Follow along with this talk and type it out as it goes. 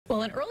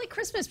Well, an early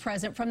Christmas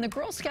present from the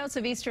Girl Scouts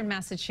of Eastern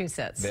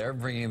Massachusetts. They're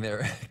bringing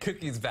their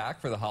cookies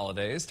back for the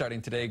holidays.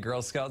 Starting today,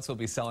 Girl Scouts will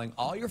be selling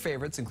all your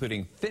favorites,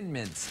 including Thin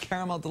Mints,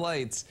 Caramel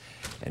Delights,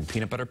 and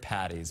Peanut Butter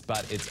Patties.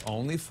 But it's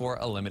only for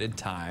a limited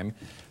time,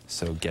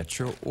 so get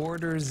your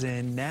orders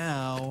in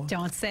now.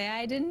 Don't say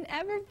I didn't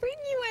ever bring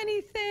you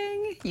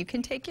anything. You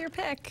can take your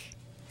pick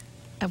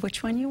of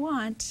which one you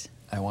want.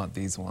 I want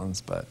these ones,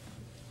 but...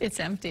 It's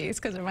empty. It's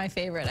because they're my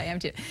favorite. I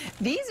emptied it.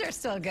 These are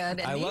still good.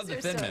 And I these love the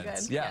are Thin still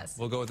Mints. good. Yeah, yes.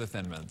 we'll go with the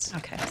Thin Mints.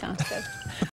 Okay, sounds good.